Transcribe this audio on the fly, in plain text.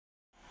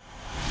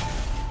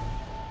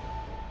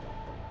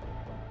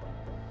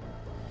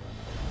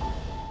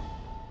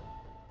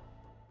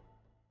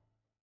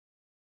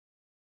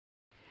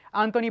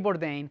Anthony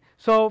Bourdain.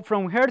 So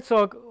from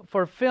Herzog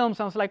for film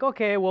sounds like,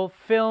 okay, well,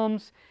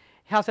 films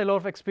has a lot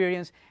of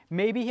experience.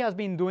 Maybe he has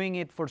been doing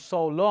it for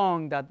so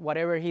long that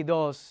whatever he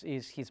does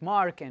is his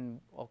mark and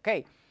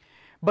okay.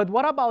 But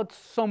what about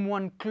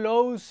someone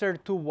closer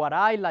to what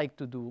I like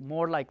to do,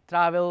 more like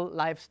travel,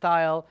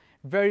 lifestyle,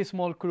 very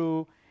small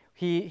crew.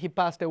 He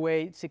passed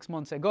away 6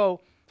 months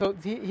ago. So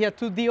he had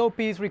 2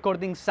 DOPs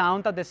recording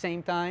sound at the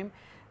same time.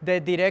 The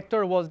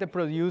director was the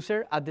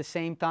producer at the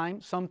same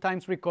time,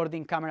 sometimes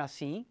recording camera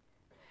C.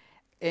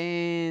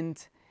 And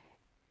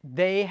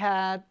they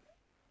had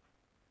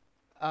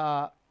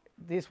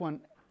this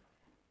one,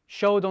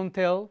 show, don't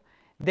tell.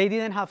 They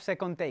didn't have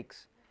second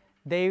takes.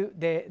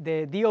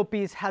 The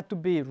DOPs had to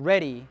be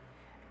ready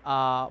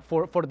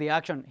for the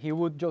action. He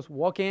would just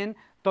walk in,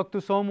 talk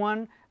to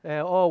someone.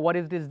 Oh, what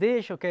is this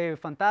dish? Okay,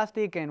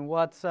 fantastic. And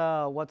what's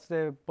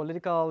the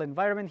political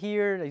environment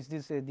here? Is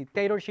this a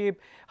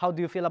dictatorship? How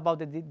do you feel about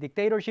the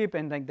dictatorship?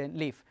 And then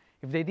leave.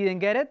 If they didn't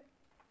get it,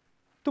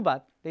 too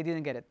bad. They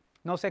didn't get it.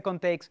 No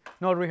second takes,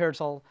 no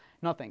rehearsal,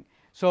 nothing.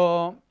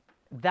 So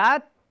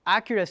that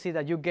accuracy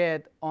that you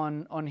get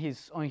on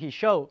his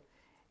show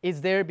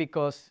is there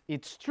because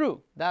it's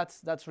true.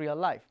 That's real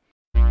life.